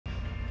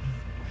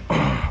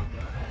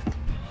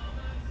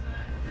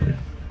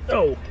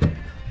Oh,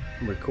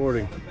 I'm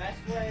recording.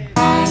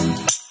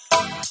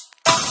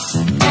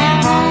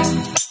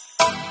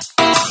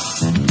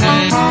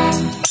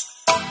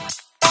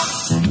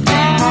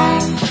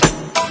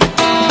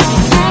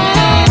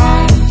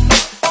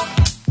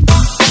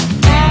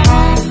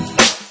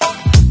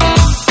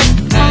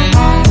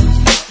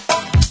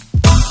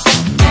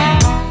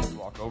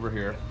 Walk over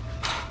here.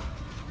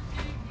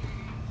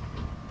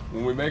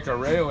 When we make our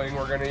railing,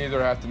 we're going to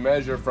either have to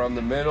measure from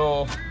the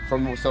middle,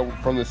 from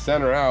the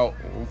center out,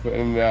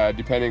 and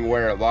depending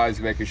where it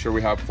lies, making sure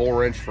we have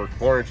 4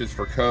 inches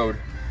for code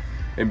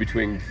in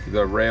between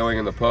the railing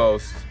and the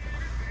post.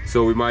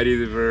 So we might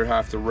either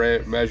have to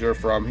measure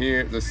from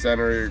here, the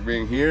center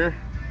being here,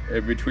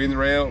 in between the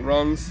rail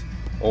rungs,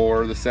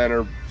 or the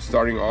center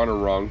starting on a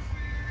rung.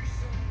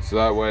 So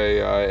that way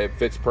it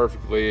fits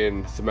perfectly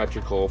and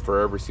symmetrical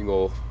for every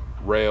single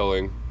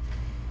railing.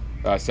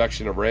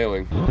 Section of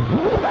railing.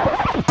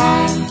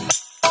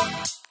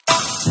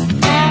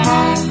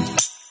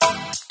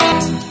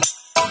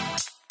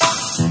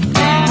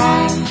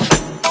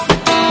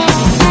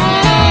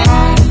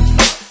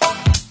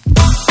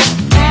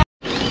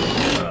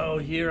 So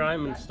here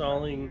I'm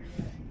installing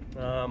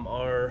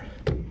our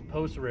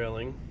post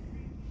railing,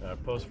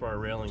 post for our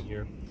railing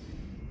here.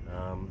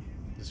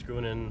 Just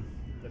screwing in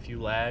a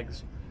few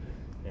lags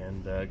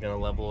and gonna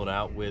level it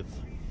out with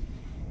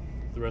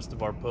the rest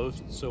of our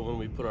posts, so when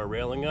we put our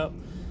railing up,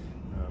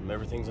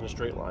 everything's in a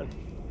straight line.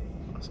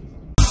 Awesome.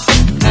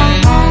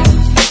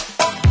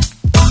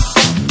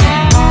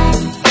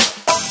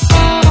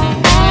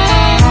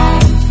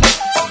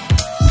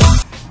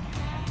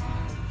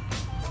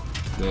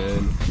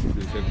 Then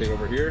do the same thing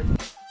over here.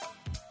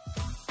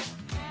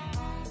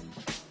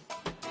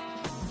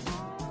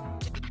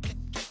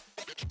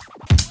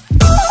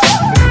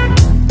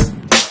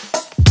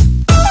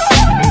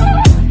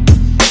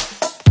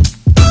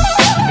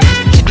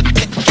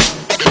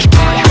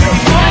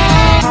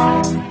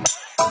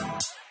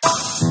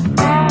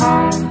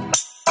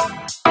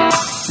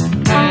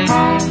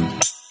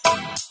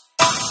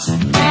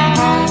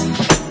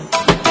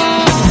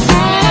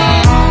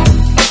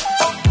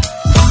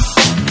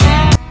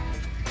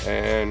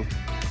 And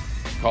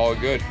call it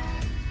good.